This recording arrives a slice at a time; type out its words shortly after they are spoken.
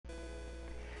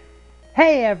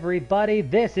Hey everybody,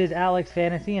 this is Alex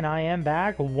Fantasy and I am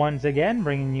back once again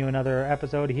bringing you another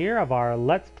episode here of our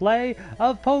Let's Play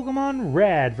of Pokémon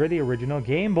Red for the original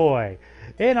Game Boy.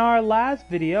 In our last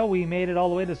video, we made it all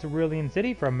the way to Cerulean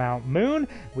City from Mount Moon.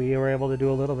 We were able to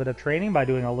do a little bit of training by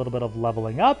doing a little bit of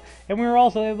leveling up, and we were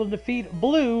also able to defeat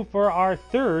Blue for our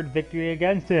third victory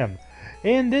against him.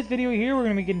 In this video here, we're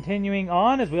going to be continuing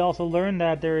on as we also learn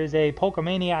that there is a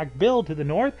Pokemaniac build to the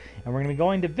north, and we're going to be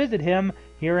going to visit him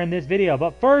here in this video.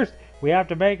 But first, we have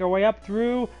to make our way up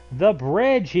through the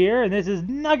bridge here, and this is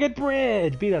Nugget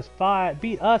Bridge. Beat us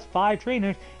five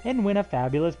trainers and win a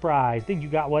fabulous prize. Think you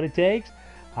got what it takes?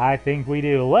 I think we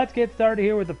do. Let's get started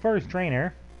here with the first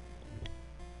trainer.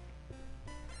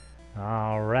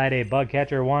 Alrighty, Bug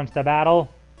Catcher wants to battle.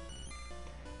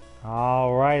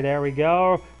 Alright, there we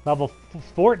go. Level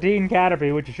 14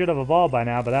 Caterpie, which should have evolved by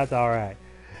now, but that's alright.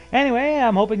 Anyway,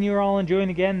 I'm hoping you're all enjoying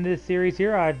again this series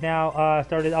here. I've now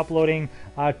started uploading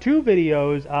 2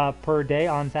 videos per day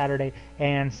on Saturday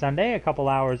and Sunday, a couple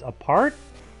hours apart.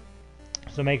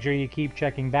 So make sure you keep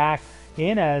checking back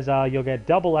in as you'll get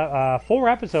 4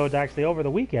 episodes actually over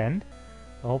the weekend.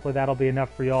 So hopefully that'll be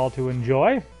enough for you all to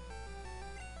enjoy.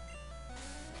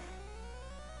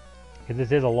 Because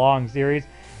this is a long series,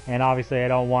 and obviously I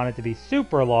don't want it to be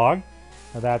super long.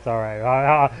 But that's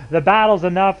alright. The battles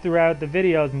enough throughout the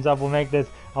videos and stuff will make this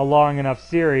a long enough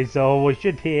series. So we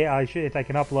should be, if I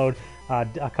can upload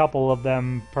a couple of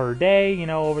them per day, you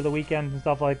know, over the weekends and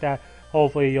stuff like that.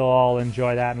 Hopefully you'll all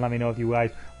enjoy that and let me know if you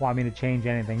guys want me to change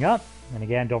anything up. And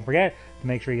again, don't forget to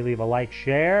make sure you leave a like,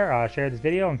 share this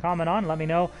video, and comment on. Let me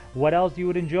know what else you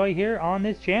would enjoy here on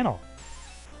this channel.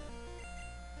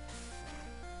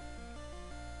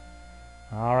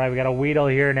 Alright, we got a Weedle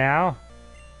here now.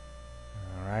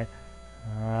 Alright.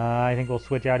 I think we'll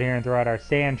switch out here and throw out our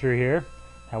Sandshrew here.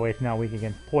 That way it's not weak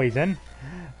against poison.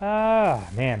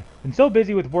 Man. Been so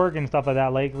busy with work and stuff like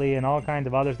that lately, and all kinds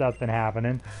of other stuff's been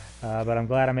happening. But I'm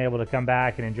glad I'm able to come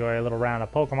back and enjoy a little round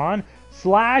of Pokemon.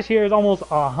 Slash here is almost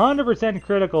 100%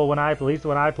 critical when at least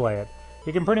when I play it.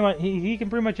 He can pretty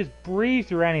much just breeze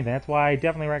through anything. That's why I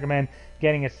definitely recommend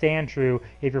getting a Sandshrew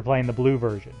if you're playing the blue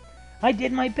version. I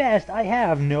did my best. I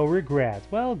have no regrets.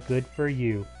 Well, good for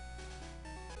you.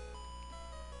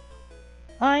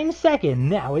 I'm second.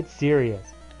 Now it's serious.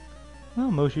 Well,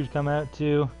 Moshu's come out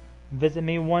to visit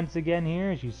me once again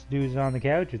here. She snoozes on the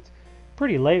couch. It's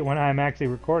pretty late when I'm actually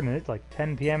recording it. It's like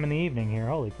 10 p.m. in the evening here.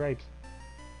 Holy crapes.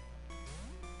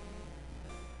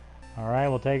 Alright,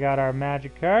 we'll take out our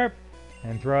Magikarp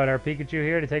and throw out our Pikachu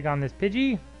here to take on this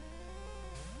Pidgey.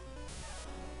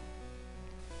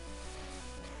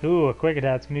 Ooh, a quick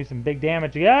attack's gonna do some big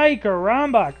damage. Yay,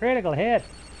 caramba! Critical hit!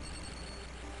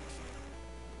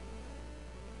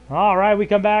 Alright, we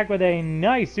come back with a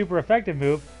nice, super effective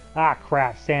move. Ah,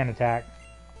 crap. Sand attack.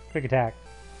 Quick attack.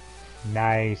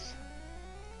 Nice.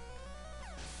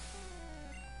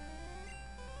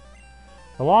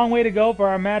 A long way to go for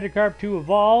our Magikarp to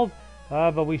evolve,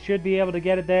 but we should be able to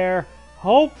get it there,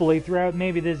 hopefully, throughout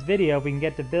maybe this video, if we can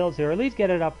get the builds here, or at least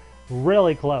get it up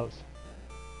really close.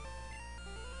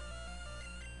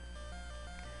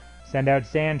 Send out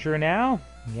Sandshrew now.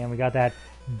 Again, we got that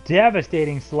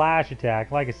devastating Slash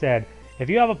attack. Like I said, if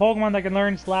you have a Pokemon that can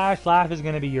learn Slash, Slash is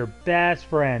going to be your best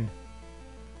friend.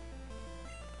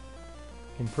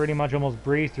 Can pretty much almost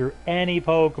breeze through any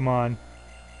Pokemon.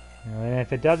 And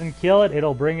if it doesn't kill it,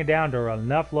 it'll bring it down to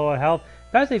enough low health,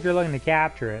 especially if you're looking to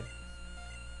capture it.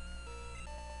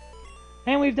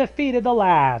 And we've defeated the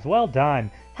last. Well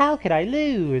done. How could I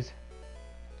lose?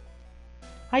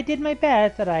 I did my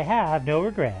best, and I have no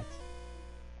regrets.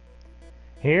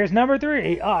 Here's number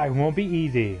 3. Oh, it won't be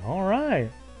easy. Alright.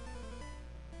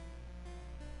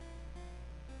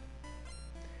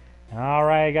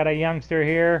 Alright, got a youngster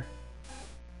here.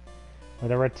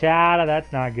 With a Rattata,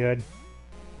 that's not good.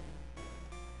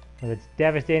 With its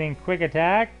devastating quick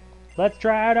attack, let's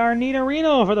try out our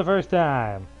Nidorino for the first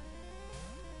time.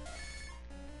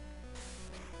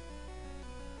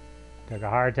 Took a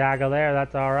hard tackle there,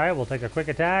 that's alright. We'll take a quick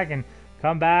attack and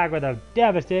come back with a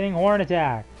devastating horn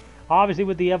attack. Obviously,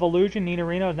 with the evolution,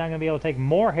 Nidorino is not going to be able to take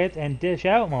more hits and dish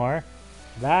out more.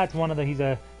 That's one of the... He's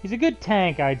a good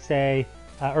tank, I'd say,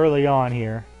 early on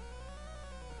here.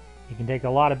 He can take a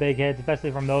lot of big hits,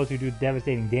 especially from those who do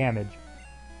devastating damage.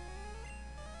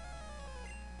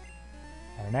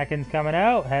 Our Neckin's coming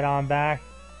out. Head on back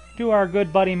to our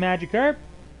good buddy Magikarp.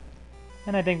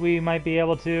 And I think we might be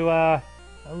able to...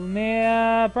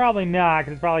 yeah, probably not,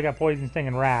 because it's probably got Poison Sting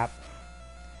and Wrap.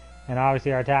 And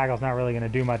obviously our tackle's not really going to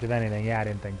do much of anything. Yeah, I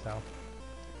didn't think so.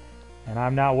 And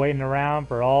I'm not waiting around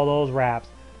for all those wraps.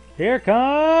 Here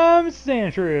comes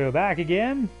Sandshrew back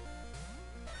again.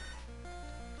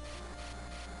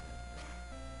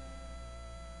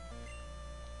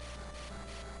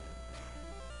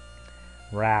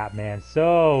 Wrap, man,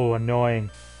 so annoying.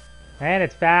 And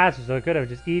it's faster, so it could have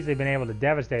just easily been able to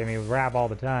devastate me with Wrap all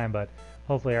the time, but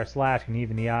hopefully our Slash can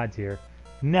even the odds here.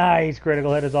 Nice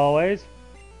critical hit as always.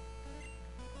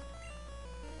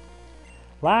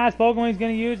 Last Pokemon he's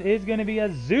going to use is going to be a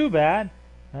Zubat.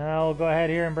 I'll go ahead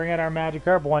here and bring out our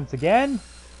Magikarp once again.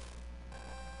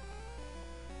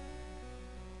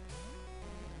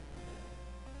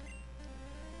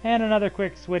 And another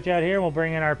quick switch out here. We'll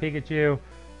bring in our Pikachu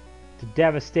to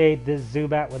devastate this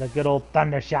Zubat with a good old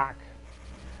Thunder Shock.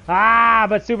 Ah,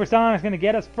 but Supersonic's going to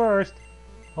get us first.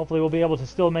 Hopefully we'll be able to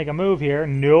still make a move here.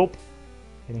 Nope.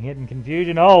 Getting hit in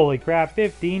confusion. Holy crap,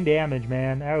 15 damage,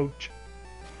 man. Ouch.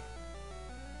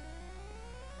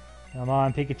 Come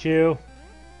on, Pikachu.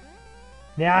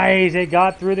 Nice, it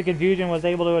got through the confusion, was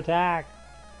able to attack.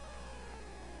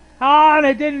 Oh, and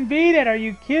it didn't beat it. Are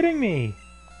you kidding me?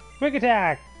 Quick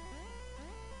attack.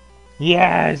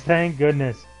 Yes, thank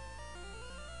goodness.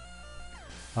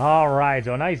 Alright,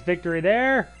 so a nice victory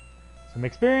there. Some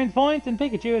experience points, and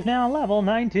Pikachu is now level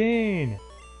 19.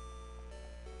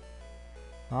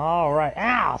 Alright,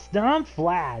 ow, stomp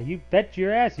flat. You bet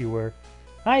your ass you were.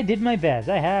 I did my best.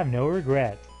 I have no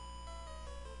regrets.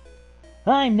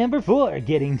 I'm number 4,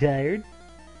 getting tired.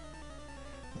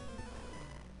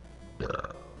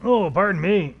 Oh, pardon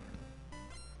me.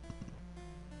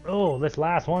 Oh, this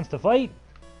last wants to fight.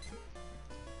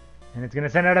 And it's going to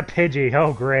send out a Pidgey.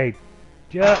 Oh, great.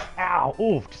 Just, ow,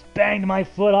 oof, just banged my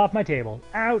foot off my table.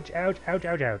 Ouch, ouch, ouch,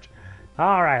 ouch, ouch.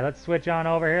 Alright, let's switch on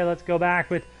over here. Let's go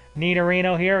back with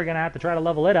Nidorino here. We're going to have to try to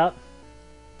level it up.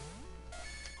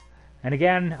 And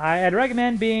again, I'd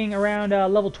recommend being around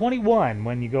level 21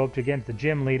 when you go up against the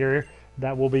gym leader.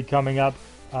 That will be coming up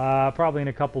probably in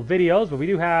a couple videos. But we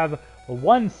do have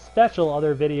one special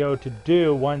other video to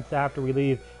do once after we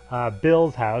leave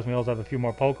Bill's house. We also have a few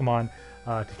more Pokemon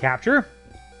to capture.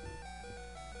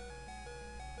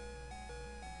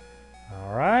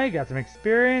 Alright, got some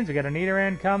experience. We got a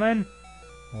Nidoran coming.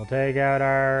 We'll take out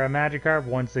our Magikarp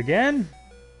once again.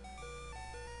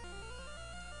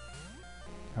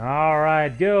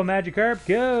 Alright, go Magikarp,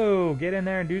 go! Get in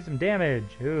there and do some damage.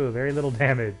 Ooh, very little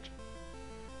damage.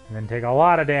 And then take a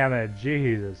lot of damage.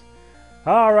 Jesus.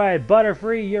 Alright,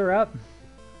 Butterfree, you're up.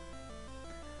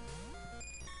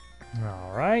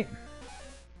 Alright.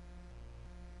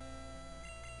 A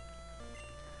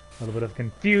little bit of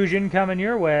confusion coming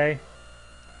your way.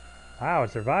 Wow,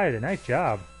 it survived it. Nice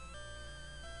job.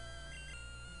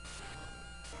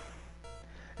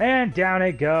 And down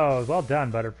it goes. Well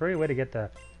done, Butterfree. Way to get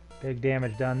the big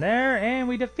damage done there. And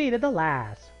we defeated the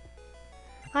last.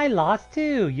 I lost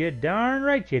too. You're darn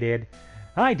right you did.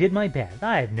 I did my best.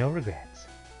 I have no regrets.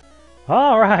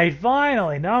 Alright,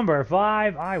 finally, number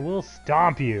 5. I will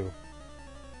stomp you.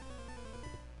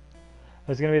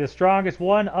 This is going to be the strongest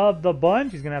one of the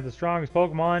bunch. He's going to have the strongest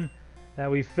Pokemon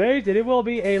that we faced. And it will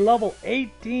be a level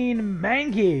 18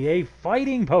 Mankey, a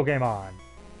fighting Pokemon.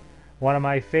 One of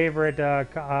my favorite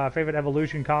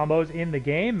evolution combos in the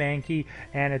game, Mankey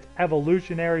and its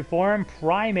evolutionary form,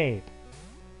 Primate.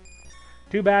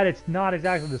 Too bad it's not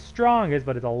exactly the strongest,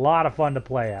 but it's a lot of fun to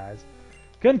play as.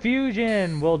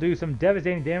 Confusion will do some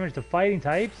devastating damage to fighting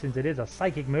types, since it is a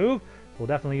psychic move. We'll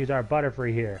definitely use our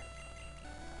Butterfree here.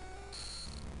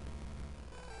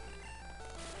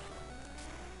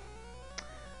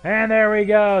 And there we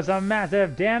go, some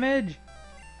massive damage.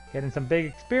 Getting some big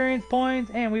experience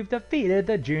points, and we've defeated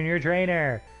the junior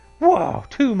trainer. Whoa,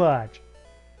 too much.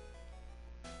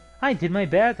 I did my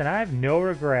best, and I have no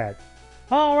regrets.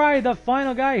 Alright, the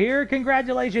final guy here.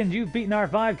 Congratulations, you've beaten our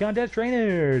 5 contest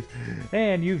trainers.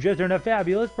 And you've just earned a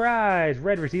fabulous prize.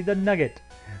 Red received a Nugget.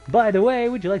 By the way,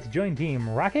 would you like to join Team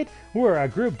Rocket? We're a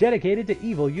group dedicated to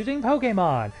evil-using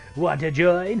Pokemon. Want to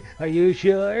join? Are you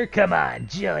sure? Come on,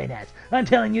 join us. I'm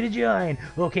telling you to join.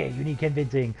 Okay, you need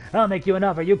convincing. I'll make you an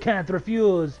offer you can't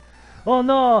refuse. Oh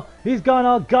no, he's gone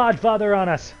all Godfather on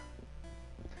us.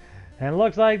 And it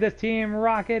looks like this Team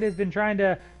Rocket has been trying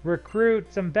to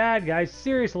recruit some bad guys.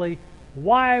 Seriously,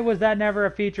 why was that never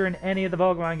a feature in any of the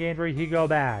Pokemon games where you could go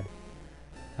bad?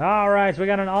 Alright, so we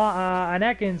got an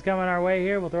Ekans coming our way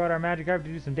here. We'll throw out our Magikarp to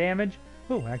do some damage.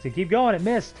 Ooh, actually keep going. It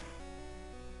missed.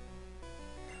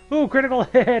 Ooh, critical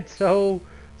hit. So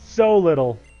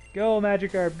little. Go,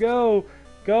 Magikarp. Go.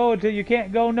 Go until you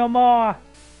can't go no more.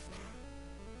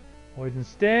 Poison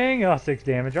Sting. Oh, 6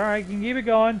 damage. Alright, you can keep it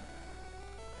going.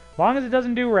 As long as it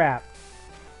doesn't do Wrap.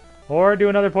 Or do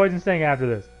another Poison Sting after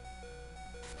this.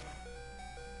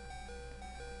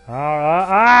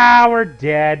 We're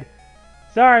dead.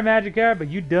 Sorry, Magikarp, but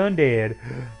you done dead.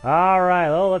 Alright,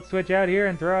 well, let's switch out here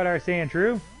and throw out our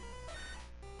Sandshrew.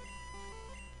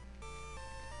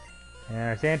 And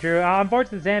our Sandshrew,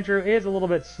 unfortunately, Sandshrew is a little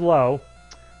bit slow,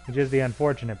 which is the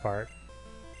unfortunate part.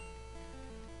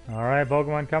 Alright,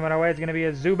 Pokemon coming our way. It's going to be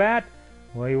a Zubat.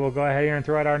 We will go ahead here and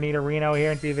throw out our Nidorino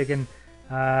here and see if it can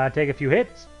take a few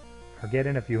hits. Or get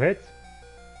in a few hits.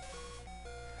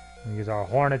 We'll use our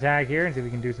Horn attack here and see if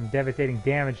we can do some devastating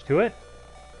damage to it.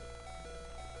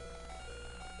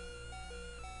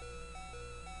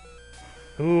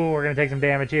 Ooh, we're going to take some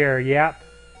damage here. Yep.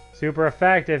 Super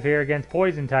effective here against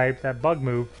poison types, that bug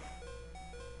move.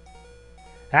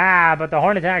 Ah, but the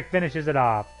Horn attack finishes it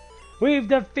off. We've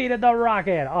defeated the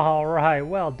Rocket! Alright,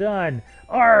 well done.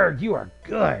 Arg, you are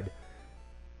good.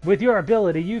 With your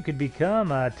ability, you could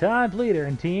become a top leader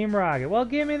in Team Rocket. Well,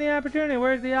 give me the opportunity.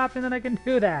 Where's the option that I can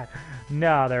do that?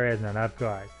 No, there is none, of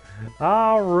course.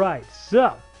 Alright,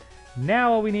 so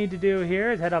now what we need to do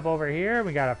here is head up over here.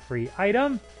 We got a free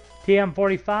item.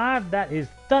 TM45, that is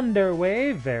Thunder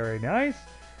Wave. Very nice.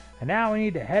 And now we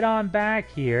need to head on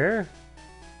back here.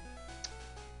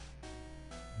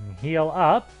 And heal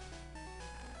up.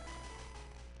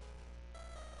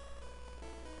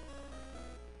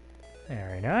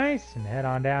 Very nice. And head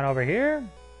on down over here.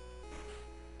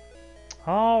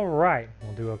 Alright.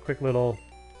 We'll do a quick little...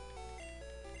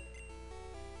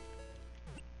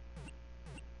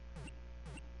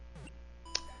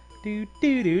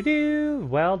 Do.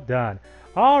 Well done.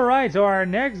 Alright, so our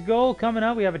next goal coming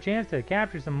up, we have a chance to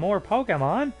capture some more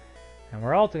Pokemon. And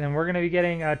we're going to be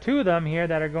getting 2 of them here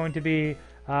that are going to be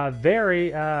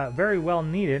very well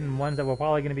needed, and ones that we're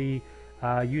probably going to be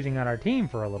using on our team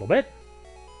for a little bit.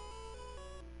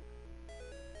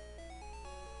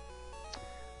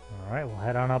 Alright, we'll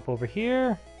head on up over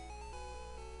here.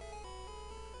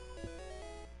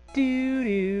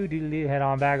 Head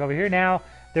on back over here. Now,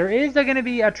 there is going to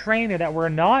be a trainer that we're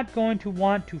not going to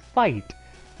want to fight.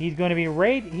 He's going to be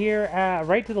right here,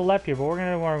 right to the left here, but we're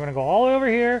going to go all the way over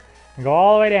here and go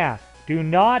all the way down. Do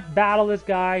not battle this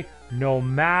guy, no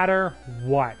matter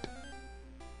what.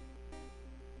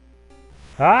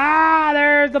 Ah,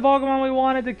 there's the Pokemon we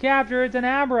wanted to capture. It's an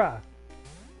Abra.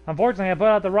 Unfortunately, I put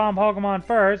out the wrong Pokemon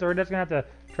first, so we're just going to have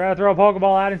to try to throw a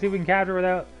Pokeball out and see if we can capture it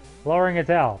without lowering its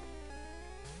health.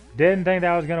 Didn't think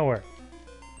that was going to work.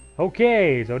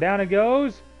 Okay, so down it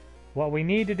goes. What we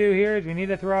need to do here is we need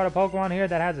to throw out a Pokemon here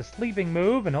that has a sleeping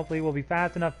move, and hopefully we'll be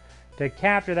fast enough to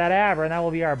capture that Abra, and that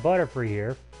will be our Butterfree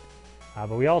here. But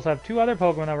we also have 2 other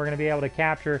Pokemon that we're going to be able to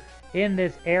capture in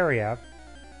this area.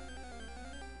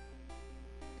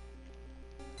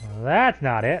 Well, that's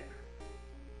not it.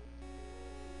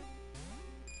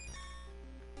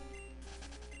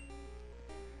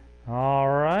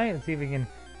 Alright, let's see if we can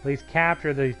at least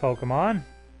capture these Pokemon.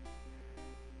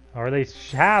 Or at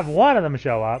least have one of them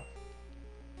show up.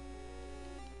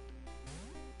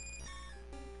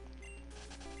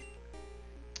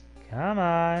 Come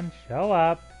on, show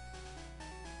up.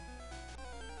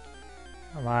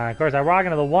 Come on, of course I walk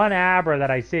into the one Abra that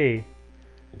I see.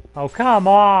 Oh, come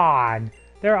on!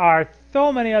 There are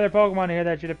so many other Pokemon here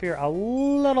that should appear a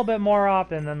little bit more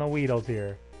often than the Weedles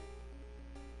here.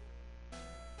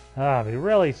 It'd be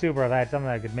really super if I had something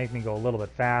that could make me go a little bit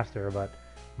faster, but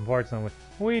unfortunately,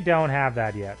 we don't have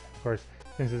that yet. Of course,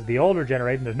 since it's the older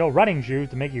generation, there's no running shoes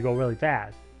to make you go really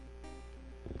fast.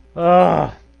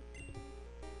 Ugh.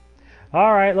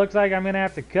 Alright, looks like I'm going to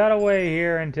have to cut away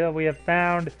here until we have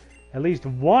found at least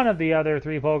one of the other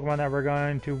 3 Pokemon that we're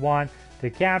going to want to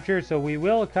capture. So we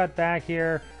will cut back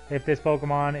here if this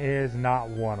Pokemon is not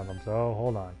one of them. So,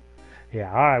 hold on. Yeah,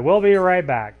 alright, we'll be right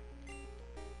back.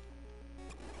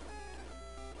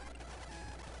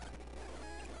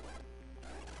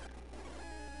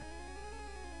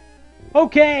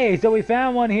 Okay, so we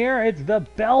found one here. It's the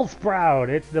Bellsprout.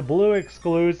 It's the blue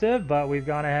exclusive, but we've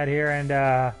gone ahead here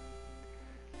and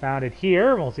found it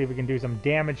here. We'll see if we can do some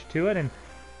damage to it and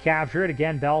capture it.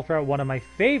 Again, Bellsprout, one of my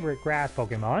favorite grass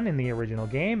Pokemon in the original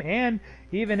game, and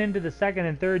even into the 2nd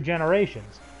and 3rd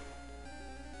generations.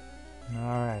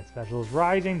 Alright, Special is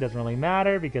Rising. Doesn't really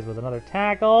matter because with another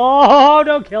tackle... Oh,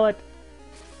 don't kill it!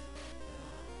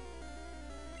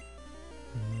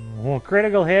 Well,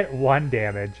 critical hit, 1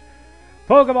 damage.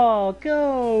 Pokeball,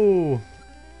 go!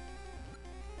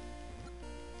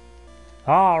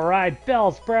 Alright,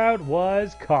 Bellsprout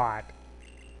was caught.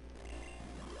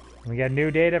 We got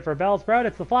new data for Bellsprout.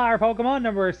 It's the flower Pokemon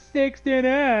number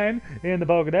 69 in the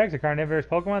Pokédex, a carnivorous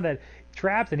Pokemon that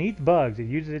traps and eats bugs. It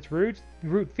uses its root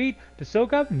feet to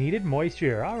soak up needed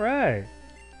moisture. Alright.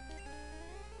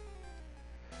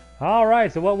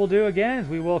 Alright, so what we'll do again is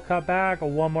we will cut back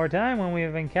 1 more time when we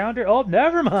have encountered... Oh,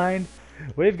 never mind!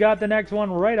 We've got the next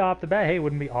one right off the bat. Hey,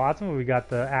 wouldn't it be awesome if we got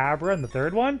the Abra and the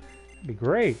 3rd one? That'd be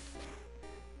great.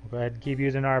 We'll go ahead and keep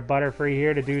using our Butterfree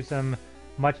here to do some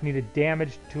much needed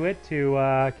damage to it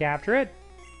to capture it.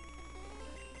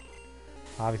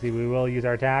 Obviously, we will use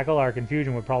our tackle. Our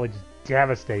confusion would probably just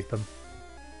devastate them.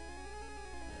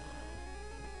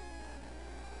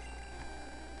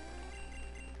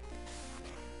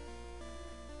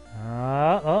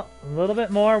 A little bit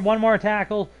more. One more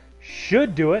tackle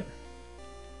should do it.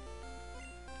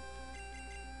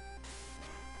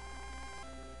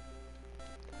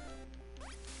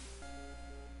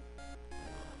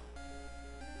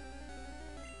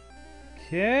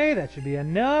 Okay, that should be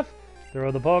enough.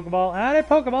 Throw the Pokeball at it.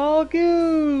 Pokeball,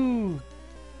 goo!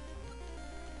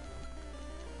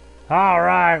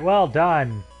 Alright, well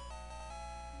done.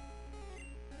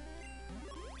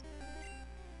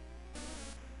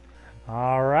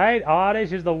 Alright,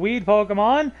 Oddish is the weed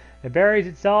Pokemon. It buries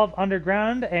itself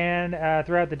underground and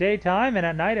throughout the daytime, and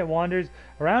at night it wanders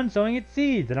around sowing its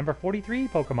seeds. The number 43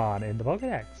 Pokemon in the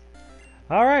Pokédex.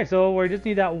 Alright, so we just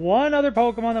need that one other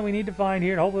Pokemon that we need to find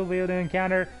here, and hopefully we'll be able to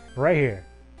encounter right here.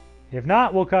 If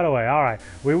not, we'll cut away. Alright,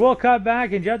 we will cut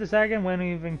back in just a second when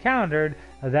we've encountered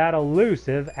that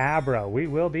elusive Abra. We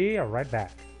will be right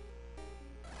back.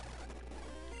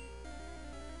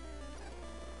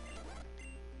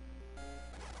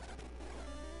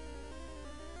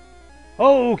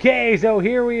 Okay, so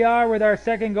here we are with our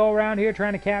second go around here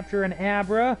trying to capture an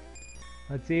Abra.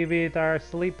 Let's see if our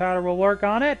sleep powder will work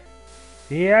on it.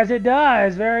 Yes, it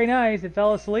does. Very nice. It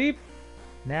fell asleep.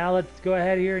 Now let's go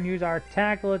ahead here and use our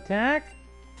tackle attack.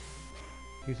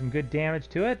 Do some good damage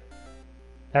to it.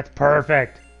 That's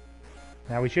perfect.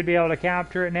 Now we should be able to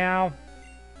capture it now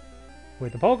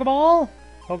with the Pokeball.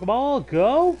 Pokeball,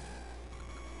 go.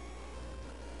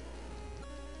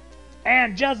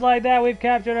 And just like that, we've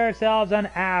captured ourselves an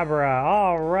Abra.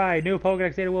 Alright, new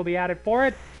Pokédex data will be added for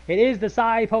it. It is the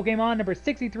Psy Pokemon number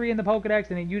 63 in the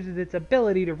Pokédex, and it uses its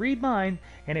ability to read minds,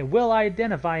 and it will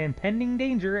identify impending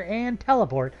danger and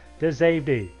teleport to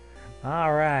safety.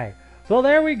 Alright, so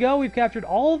there we go. We've captured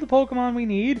all of the Pokemon we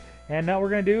need, and what we're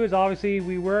going to do is obviously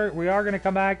we are going to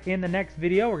come back in the next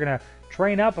video. We're going to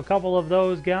train up a couple of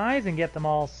those guys and get them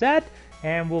all set,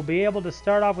 and we'll be able to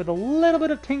start off with a little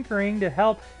bit of tinkering to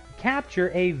help capture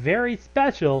a very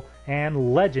special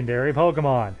and legendary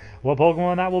Pokemon. What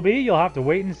Pokemon that will be, you'll have to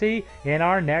wait and see in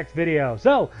our next video.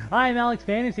 So, I'm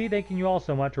AlexFantasy, thanking you all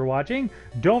so much for watching.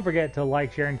 Don't forget to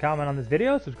like, share, and comment on this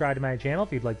video. Subscribe to my channel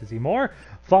if you'd like to see more.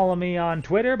 Follow me on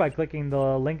Twitter by clicking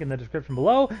the link in the description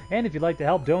below. And if you'd like to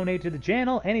help donate to the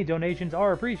channel, any donations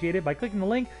are appreciated by clicking the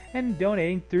link and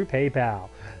donating through PayPal.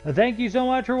 Thank you so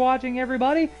much for watching,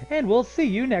 everybody, and we'll see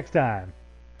you next time.